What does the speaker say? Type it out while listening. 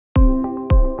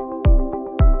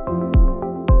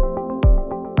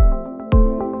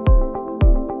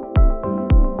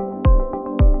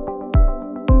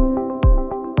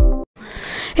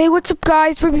What's up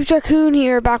guys, Ruby Raccoon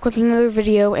here, back with another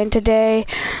video, and today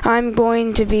I'm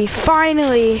going to be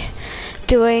finally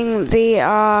doing the,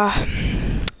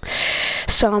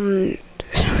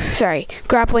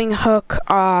 grappling hook,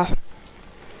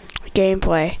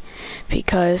 gameplay,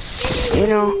 because, you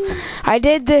know, I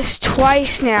did this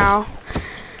twice now,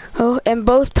 and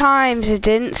both times it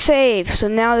didn't save, so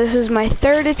now this is my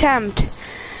third attempt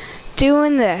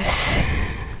doing this.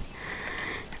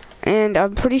 And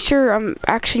I'm pretty sure I'm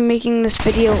actually making this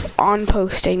video on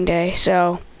posting day,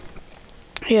 so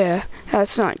yeah,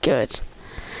 that's not good.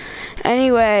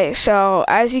 Anyway, so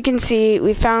as you can see,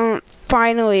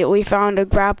 finally we found a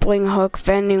grappling hook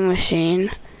vending machine.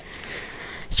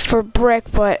 It's for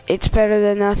brick, but it's better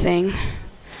than nothing.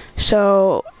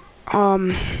 So,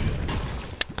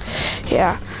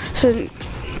 yeah. So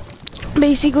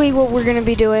basically what we're gonna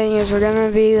be doing is we're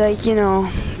gonna be like, you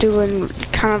know, doing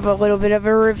kind of a little bit of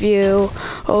a review.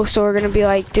 Also, we're gonna be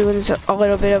like doing a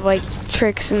little bit of like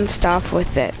tricks and stuff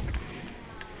with it,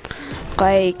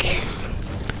 like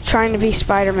trying to be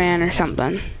Spider-Man or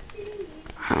something.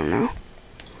 I don't know.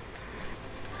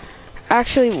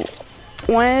 Actually,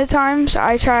 one of the times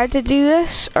I tried to do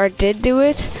this, or did do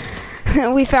it,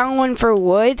 we found one for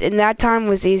wood, and that time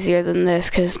was easier than this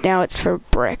because now it's for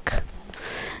brick.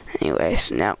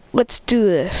 Anyways, now let's do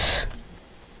this.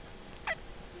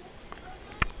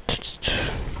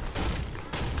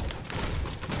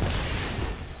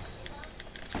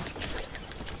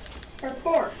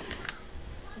 Parkour.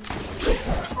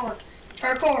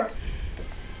 Parkour.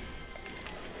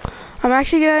 I'm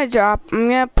actually gonna I'm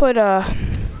gonna put a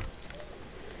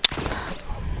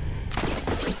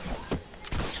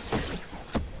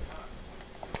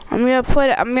I'm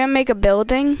gonna make a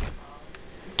building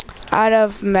out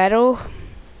of metal.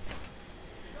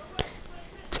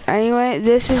 Anyway,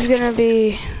 this is gonna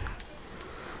be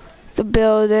the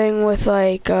building with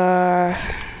like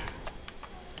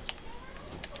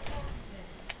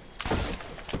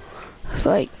it's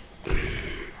like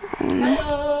I don't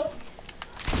know,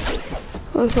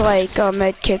 with like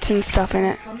med kits and stuff in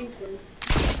it.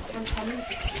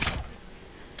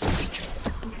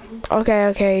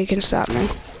 Okay, you can stop now.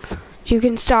 You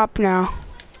can stop now.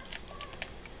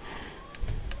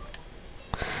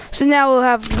 So now we'll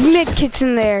have med kits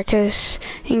in there, cause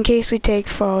in case we take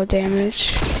fall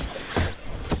damage.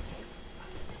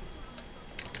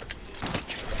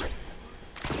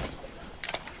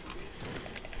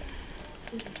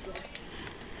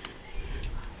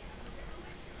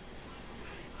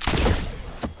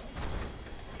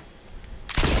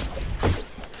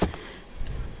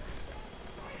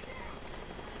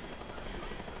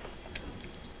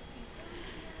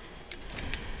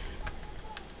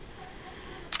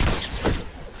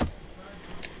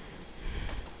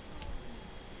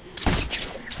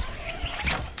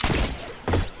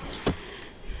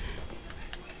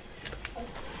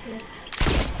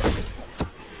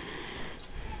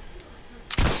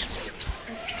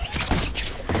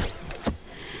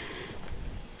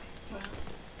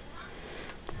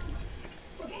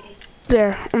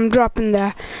 There, I'm dropping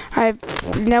that.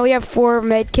 Now we have 4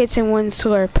 med kits and 1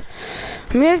 slurp.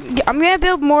 I'm gonna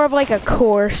build more of like a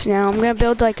course now. I'm gonna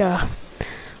build like a.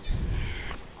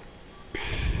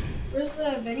 Where's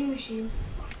the vending machine?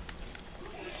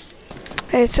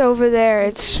 It's over there.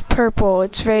 It's purple.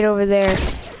 It's right over there.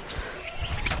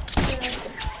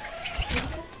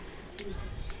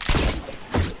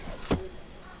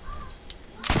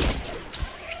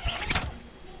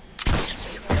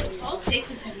 Take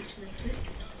this heavy sniper.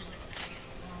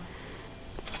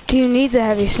 Do you need the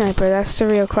heavy sniper? That's the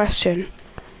real question.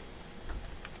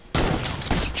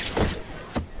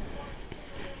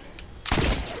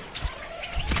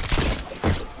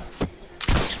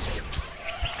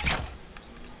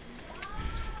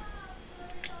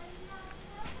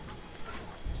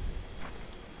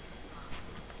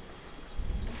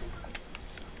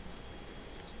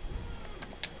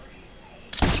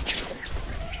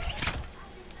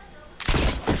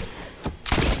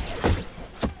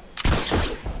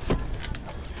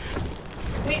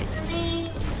 Wait for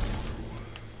me.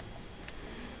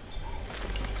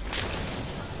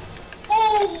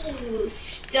 Oh,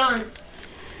 stunt.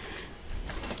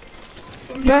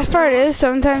 Best part is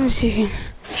sometimes you can.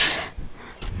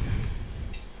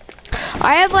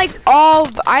 I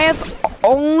have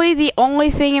only the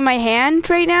only thing in my hand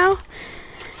right now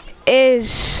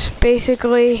is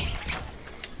basically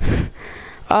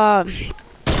oh,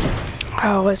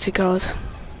 what's it called?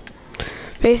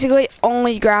 Basically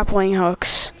only grappling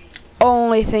hooks.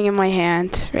 Only thing in my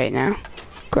hand right now.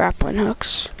 Grappling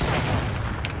hooks.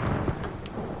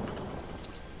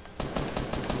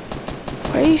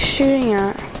 What are you shooting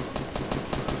at?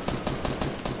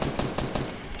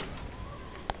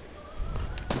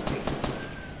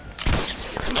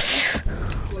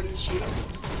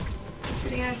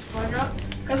 I spawn up?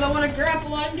 Because I want to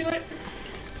grapple onto it.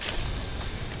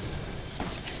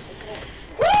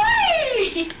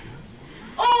 Whee!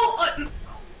 Oh!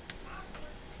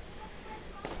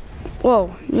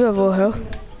 Whoa, you have low health.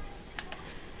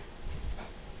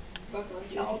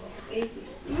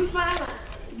 Use my ammo.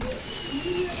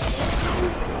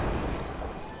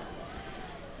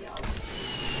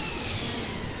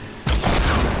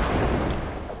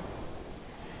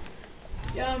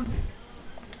 Jump.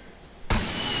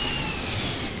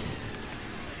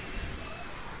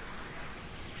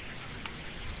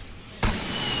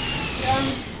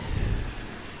 Jump.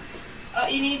 Oh,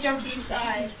 you need to jump to the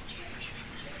side.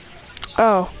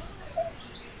 Oh.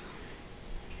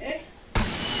 Okay.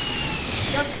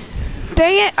 Jump.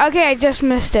 Dang it. Okay, I just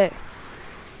missed it.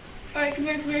 Alright, come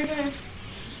here, come here, come here.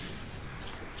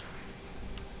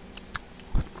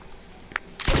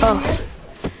 Oh.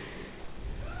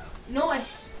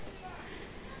 Nice.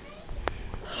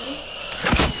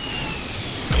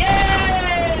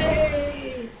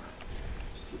 Yay!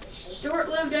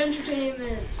 Short-lived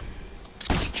entertainment.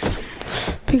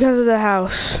 Because of the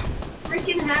house.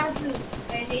 Freaking houses.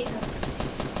 I hate houses.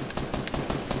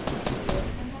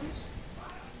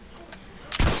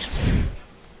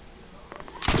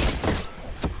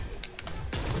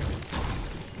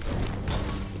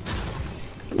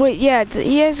 Wait, yeah,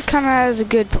 he kind of has a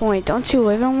good point. Don't you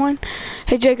live in one?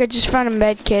 Hey, Jake, I just found a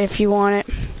med kit if you want it.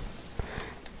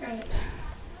 Right.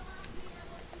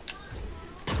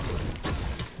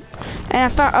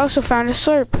 And I also found a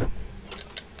slurp.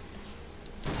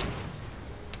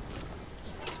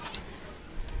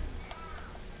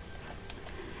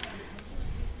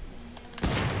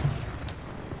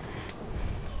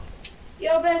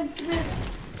 Yo, Ben, come here.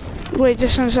 Wait,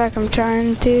 just one sec. I'm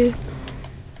trying to.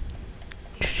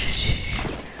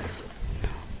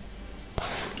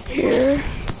 Here.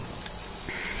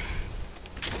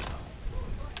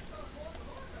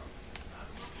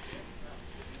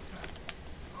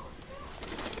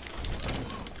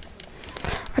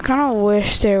 I kind of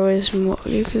wish there was more.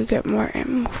 You could get more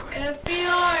ammo for it.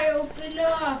 FBI, open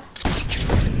up.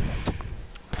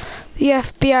 The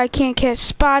FBI can't catch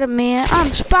Spider-Man. I'm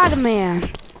Spider-Man.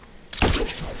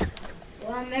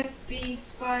 Well, I'm FBI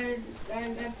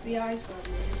Spider-Man.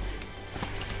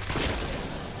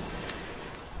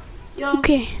 Yo,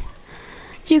 Okay.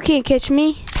 You can't catch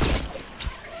me.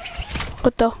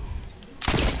 What the?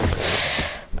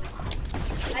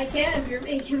 I can if you're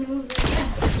making moves like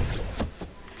that.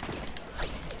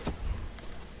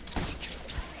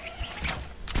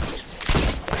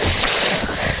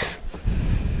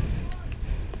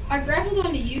 I grappled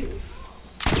onto you.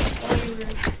 Oh, you were...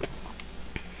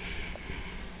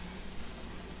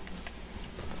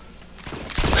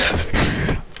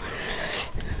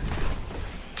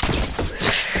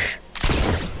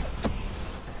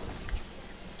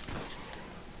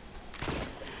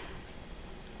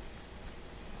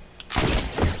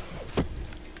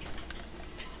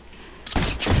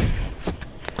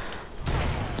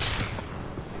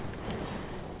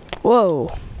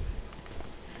 Whoa.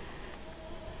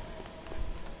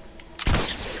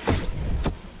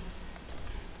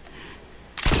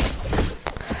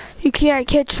 You can't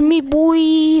catch me,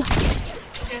 boy.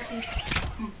 Jesse,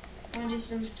 wanna do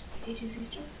some A2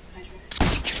 freestyles?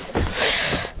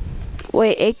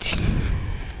 Wait,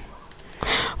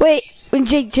 wait,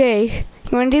 JJ,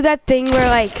 you wanna do that thing where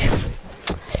like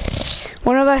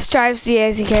one of us drives the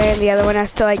AZK and the other one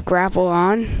has to like grapple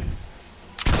on?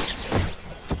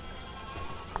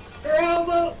 Or how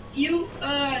about you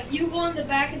go on the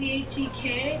back of the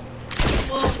ATK,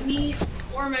 while me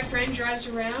or my friend drives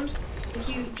around, like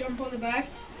you jump on the back,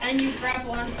 and you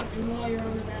grapple onto something while you're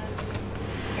on the back.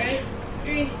 Right?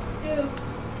 3, 2,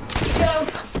 go!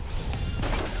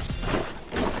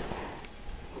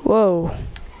 Whoa.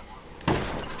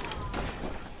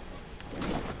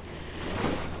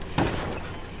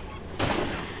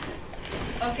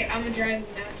 Okay, I'm a driving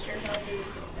master.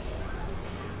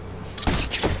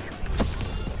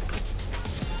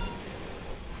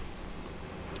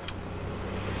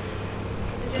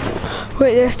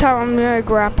 Wait, this time I'm gonna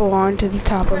grapple onto the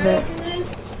top of it.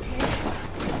 This.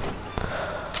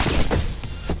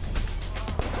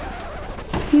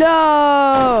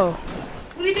 No!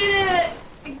 We did it!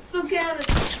 It still counted.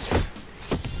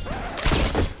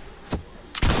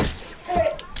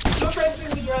 Alright, my friend's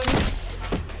gonna be driving.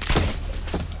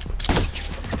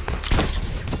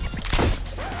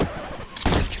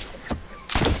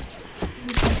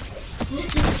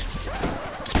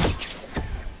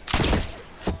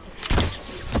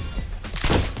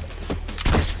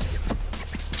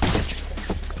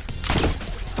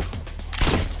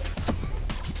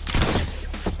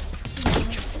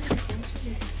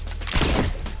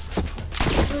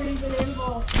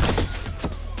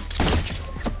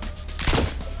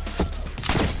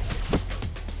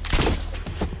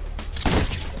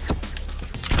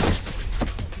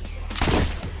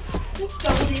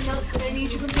 But I need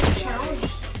to complete the challenge.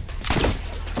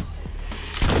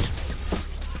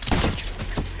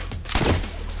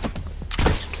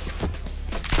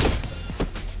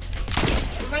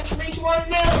 We're about to reach 1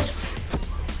 mil.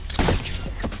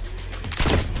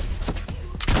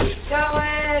 Keep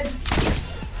going.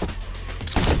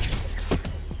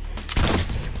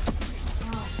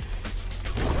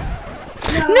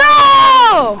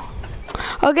 No!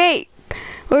 Okay.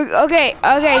 Okay,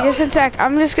 just a sec.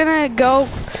 I'm just gonna go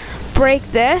break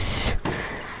this.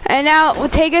 And now we'll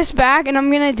take us back and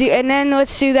I'm gonna do, and then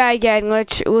let's do that again.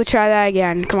 We'll try that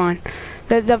again. Come on.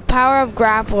 The power of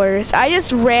grapplers. I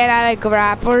just ran out of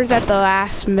grapplers at the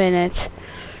last minute.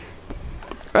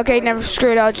 Okay, never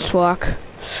screw it, I'll just walk.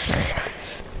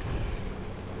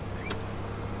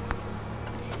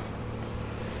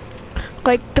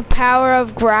 Like the power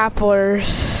of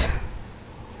grapplers.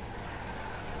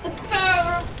 The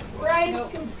power of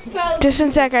Christ compels. Just a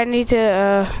sec, I need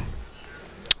to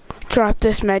drop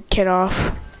this med kit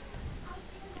off.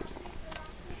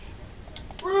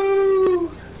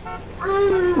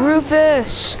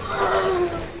 Rufus!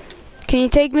 Can you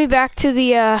take me back to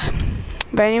the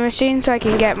vending machine so I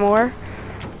can get more?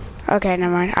 Okay,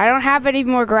 never mind. I don't have any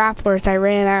more grapplers, I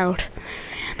ran out.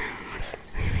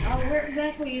 Oh, where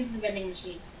exactly is the vending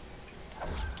machine?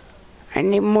 I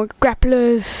need more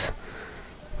grapplers.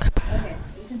 Okay,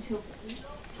 there's until.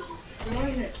 Where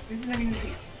is it? Where's the vending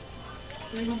machine?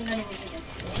 Where's the vending machine?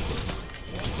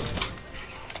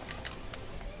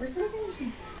 Where's the vending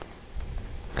machine?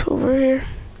 It's over here.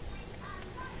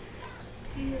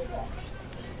 To your left.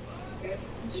 Yes,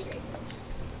 it's straight.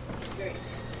 Straight.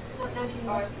 What, now to your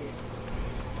Oh, I left? see it.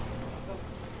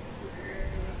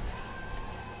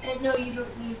 And no, you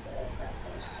don't need the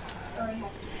grapplers. I already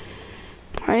have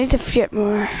them. I need to get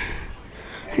more.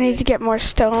 I need to get more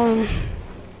stone.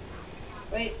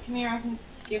 Wait, come here, I can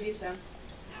give you some.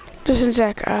 Just a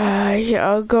sec. Yeah,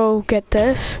 I'll go get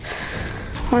this.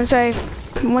 Once I'm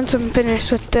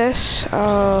finished with this,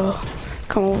 I'll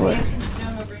come We over. have some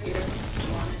stone over here. If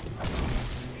you want it.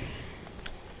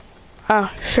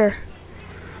 Oh, sure.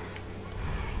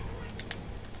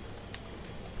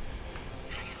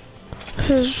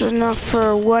 This is enough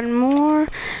for one more,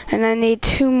 and I need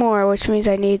 2 more, which means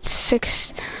I need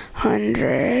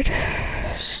 600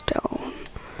 stone.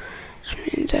 Which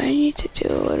means I need to do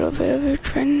a little bit of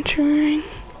adventuring.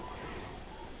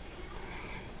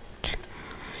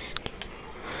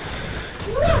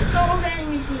 Go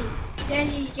vending machine.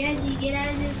 Daddy, get out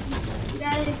of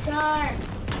the car.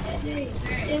 Daddy,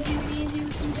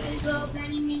 go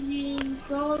vending machine.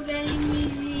 Go vending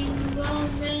machine. Go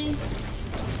vending.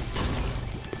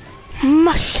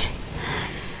 Mush.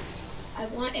 I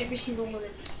want every single one of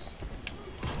these.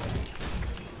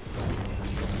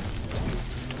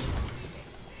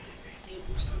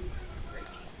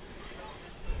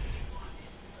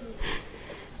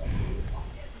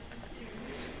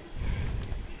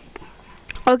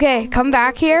 Okay, come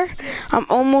back here. I'm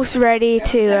almost ready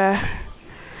to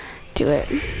do it.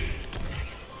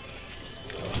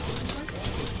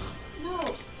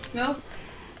 No. No?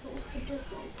 What's the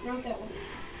purple? Not that one.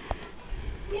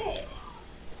 Yeah.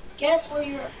 Get it for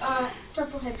your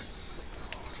purple head.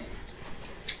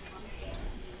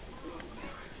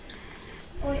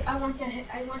 Oh wait, I want the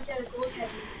gold head.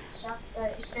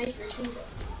 Sniper too.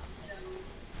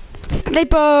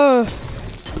 Sniper!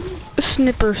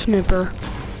 Snipper, snipper.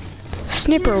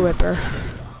 Snipper whipper.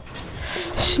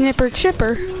 Snipper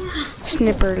chipper.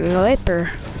 Snipper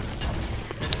lipper.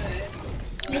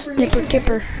 Snipper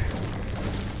kipper.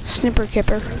 Snipper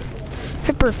kipper.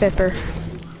 Fipper fipper.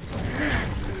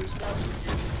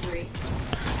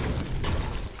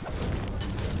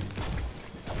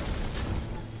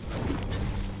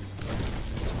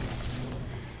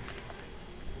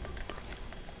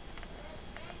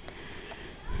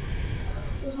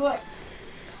 With what?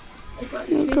 With what?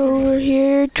 Go over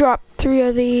here, drop 3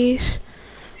 of these.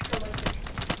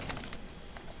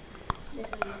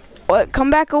 What? Come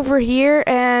back over here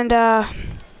and I'll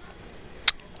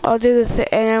do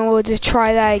the and then we'll just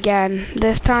try that again.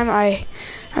 This time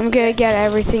I'm gonna get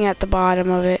everything at the bottom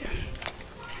of it.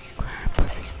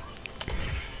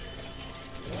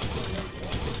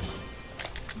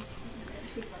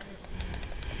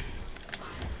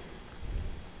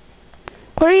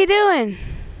 What are you doing?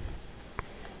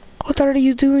 What are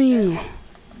you doing?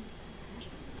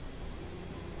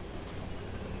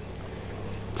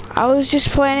 I was just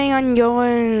planning on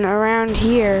going around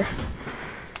here.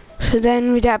 So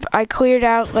then I cleared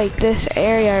out like this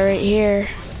area right here.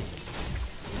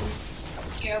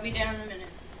 Okay, I'll be down in a minute.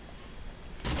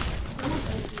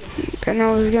 And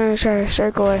I was gonna try to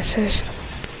circle this.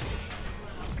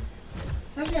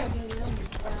 Okay.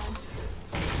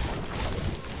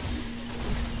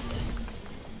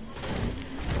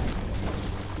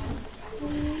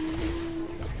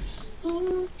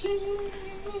 Wow,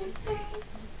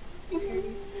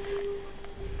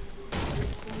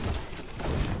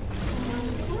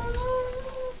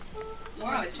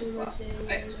 it took off.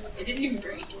 It didn't even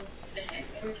break. What the heck?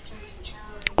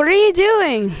 What are you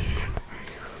doing?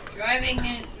 Driving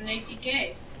an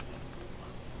ATK.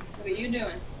 What are you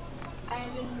doing?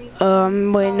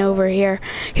 I'm waiting over here.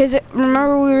 Cause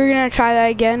remember we were gonna try that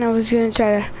again. I was gonna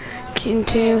try to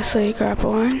continuously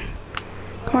grapple on.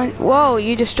 Come on. Whoa,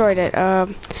 you destroyed it.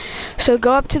 So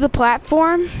go up to the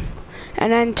platform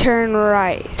and then turn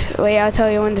right. Wait, I'll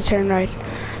tell you when to turn right.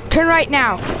 Turn right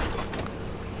now.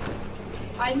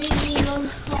 I made the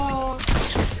one's called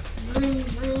Vroom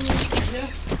Vroom.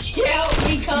 Get out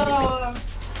me car.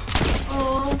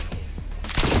 Oh.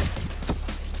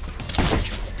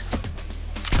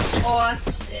 Oh,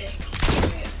 that's sick.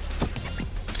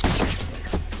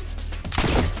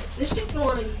 This shit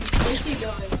going. This shit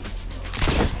going.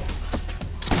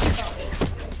 Oh,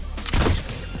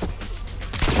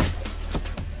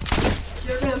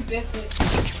 you're gonna biff it.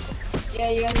 Yeah,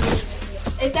 you gotta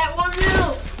biff it. It's at 1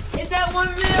 mil. It's at 1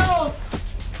 mil.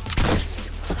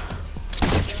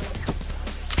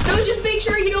 No, just make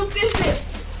sure you don't biff it.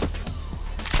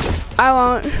 I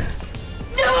won't.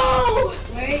 No.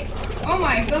 Wait. Oh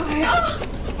my god. Oh.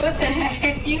 What the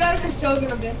heck? You guys are so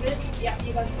gonna biff it. Yeah,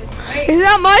 you guys biff it. Wait. It's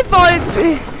not my fault.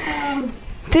 Oh,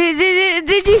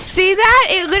 Did you see that?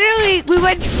 It literally, we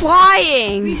went we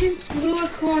flying. just flew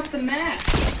across the map.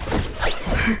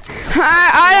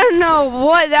 I don't know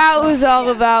what that was all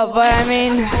about, but I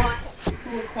mean,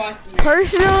 Flew across the map.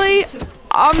 personally,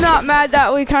 I'm not mad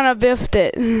that we kind of biffed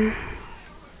it. That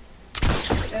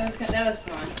was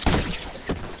fun.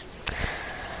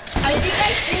 I think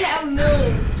I did have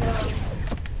millions. So.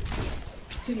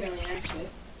 2 million actually.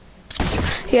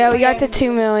 Yeah, we got to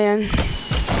 2 million.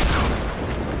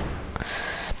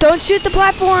 Don't shoot the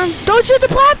platform! Don't shoot the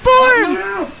platform!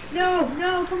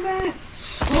 No, come back.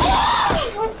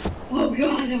 Oh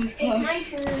god, that was close.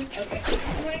 It's my turn. Okay.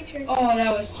 It's my turn. Oh,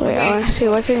 that was Wait, I want to see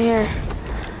what's in here.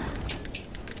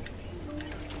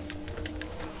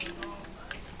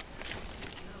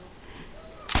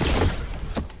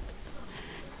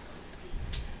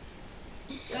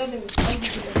 Oh, there was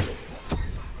ugly.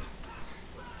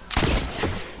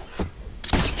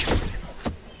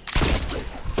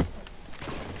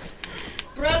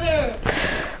 Brother!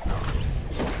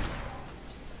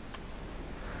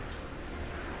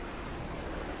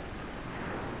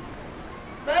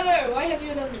 Brother, why have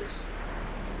you done this?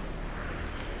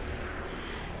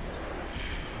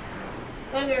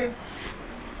 Brother,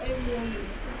 why have you done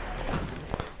this?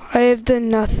 I have done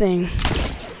nothing.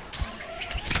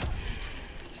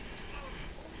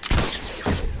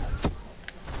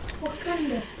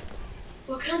 Wakanda.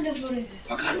 Wakanda forever.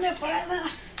 Wakanda forever.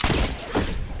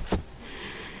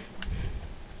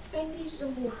 I need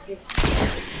some more gift.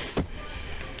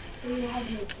 Do you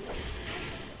have no gift?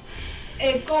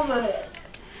 Hey, comrade.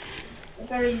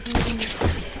 What are you doing?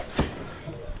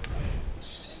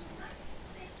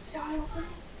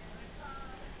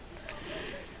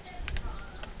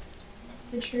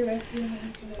 The true FBI.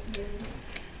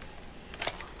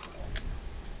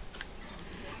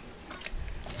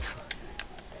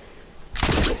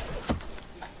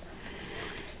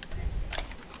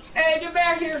 Hey, get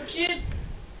back here, kid.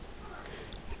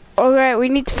 Alright, we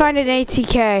need to find an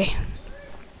ATK.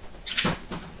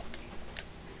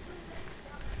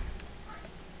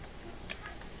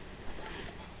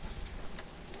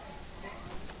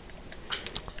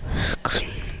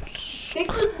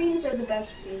 Bigfoot beans are the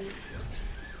best beans.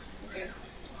 Okay.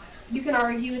 You can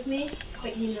argue with me,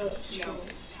 but you know it's true.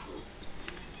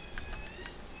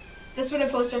 That's what I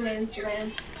post on my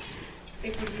Instagram.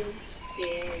 Bigfoot beans.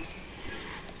 Big.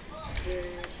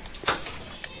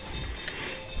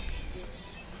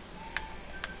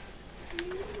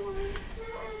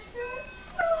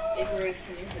 Big risk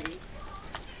community.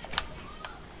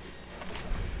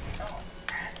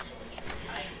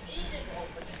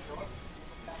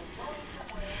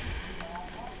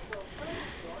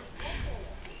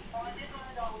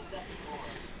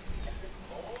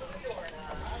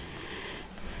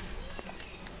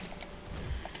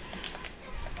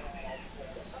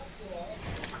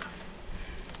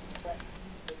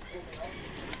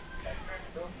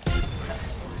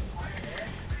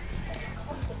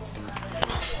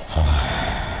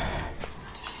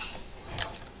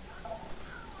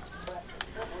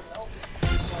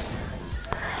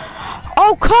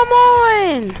 Oh, come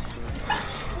on!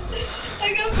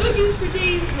 I got cookies for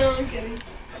days. No, I'm kidding.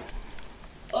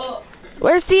 Oh.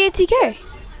 Where's the ATK?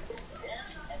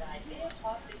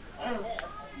 Oh.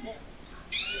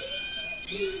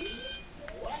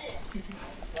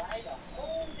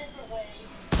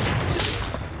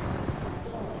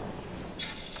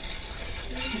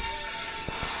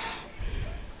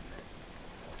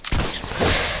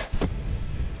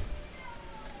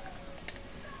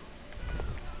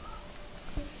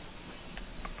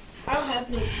 I don't have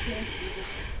an ATK.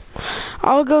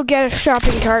 I'll go get a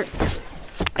shopping cart.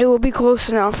 It will be close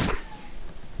enough.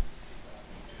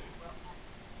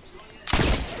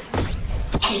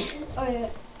 Oh yeah.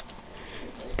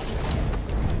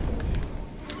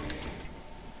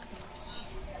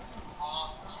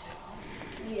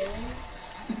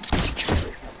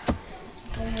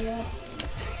 Yeah.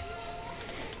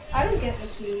 I don't get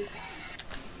this move.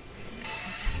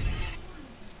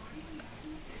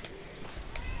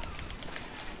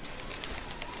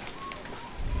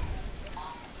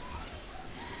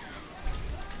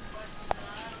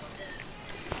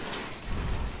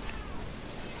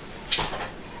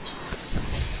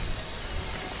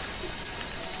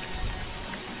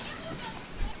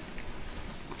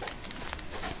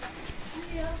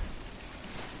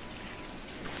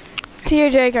 Here,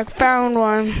 Jake, I found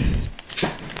one.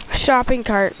 A shopping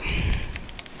cart.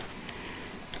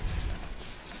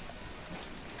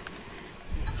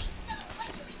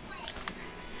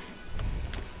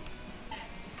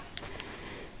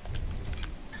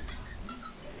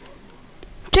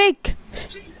 Jake!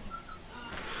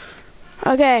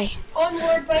 Okay.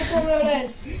 Onward, my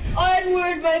comrade!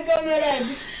 Onward, my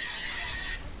comrade!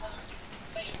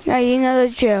 Now you know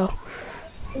the drill.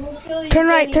 We'll kill you, Turn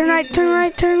right, Danny turn right, Baby. turn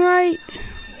right, turn right.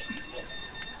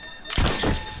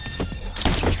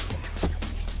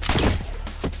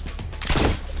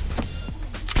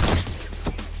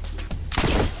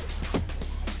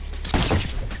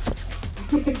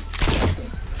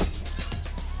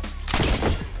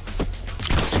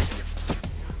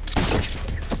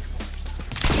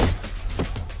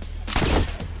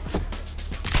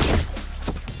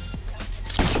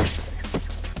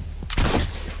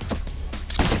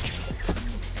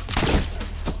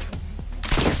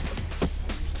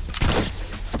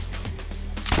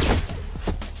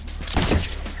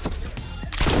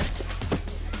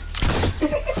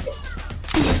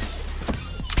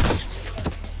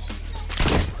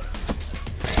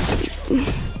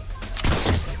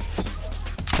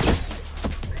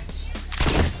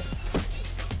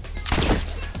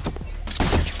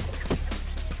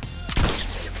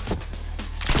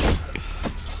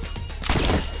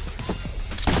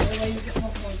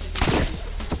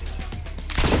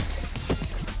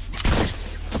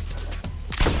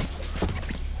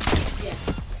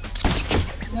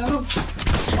 No.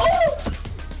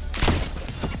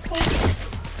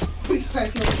 We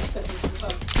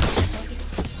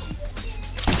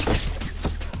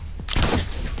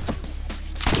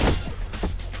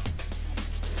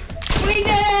did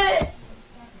it!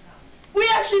 We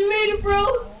actually made it,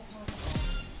 bro!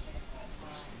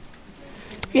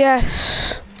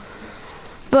 Yes.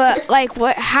 But, like,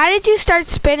 what? How did you start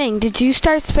spinning? Did you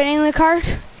start spinning the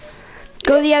cart?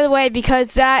 Go the other way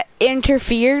because that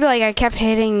interfered. Like, I kept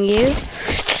hitting you.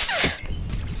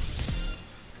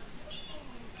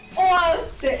 Oh, I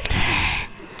was sick.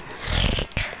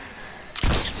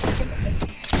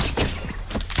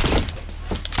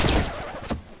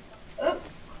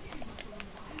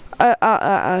 Okay,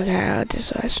 I'll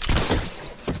just watch.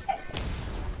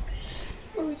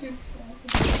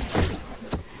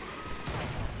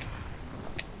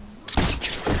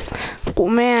 Oh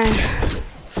man,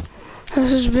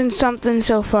 this has been something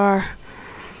so far.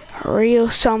 A real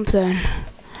something.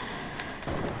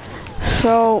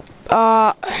 So,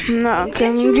 I'm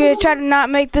gonna try to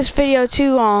not make this video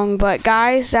too long, but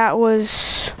guys, that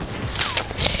was,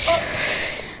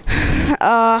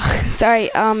 sorry,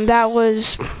 that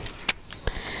was,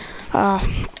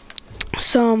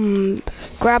 some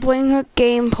grappling hook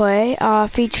gameplay,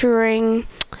 featuring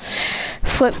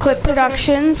Flip Clip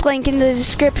Productions, link in the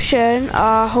description.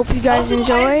 Hope you guys Also,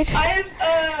 enjoyed. I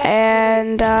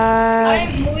And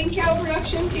have Moving Cow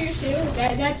Productions here too.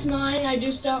 That's mine. I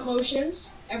do stop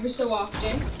motions every so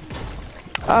often.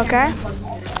 okay.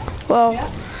 Well,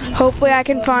 hopefully I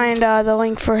can find the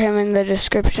link for him in the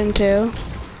description too.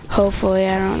 Hopefully,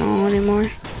 I don't know anymore.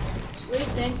 Sweet,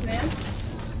 thanks, man.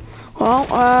 Well,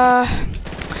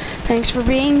 thanks for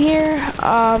being here.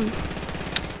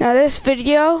 Now this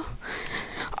video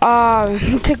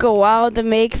took a while to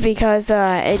make because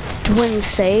it wouldn't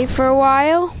save for a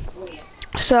while.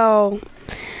 So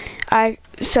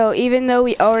even though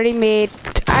we already made,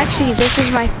 actually this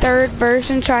is my third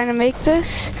version trying to make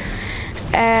this,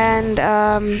 and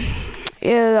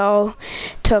it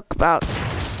took about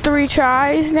 3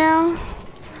 tries now.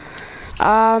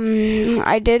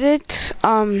 I did it.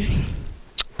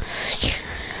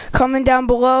 Comment down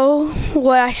below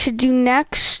what I should do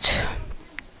next.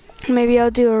 Maybe I'll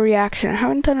do a reaction. I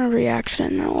haven't done a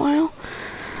reaction in a while.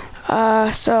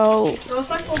 So if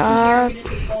I open here, I'm gonna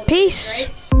take all of this, Peace.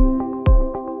 right?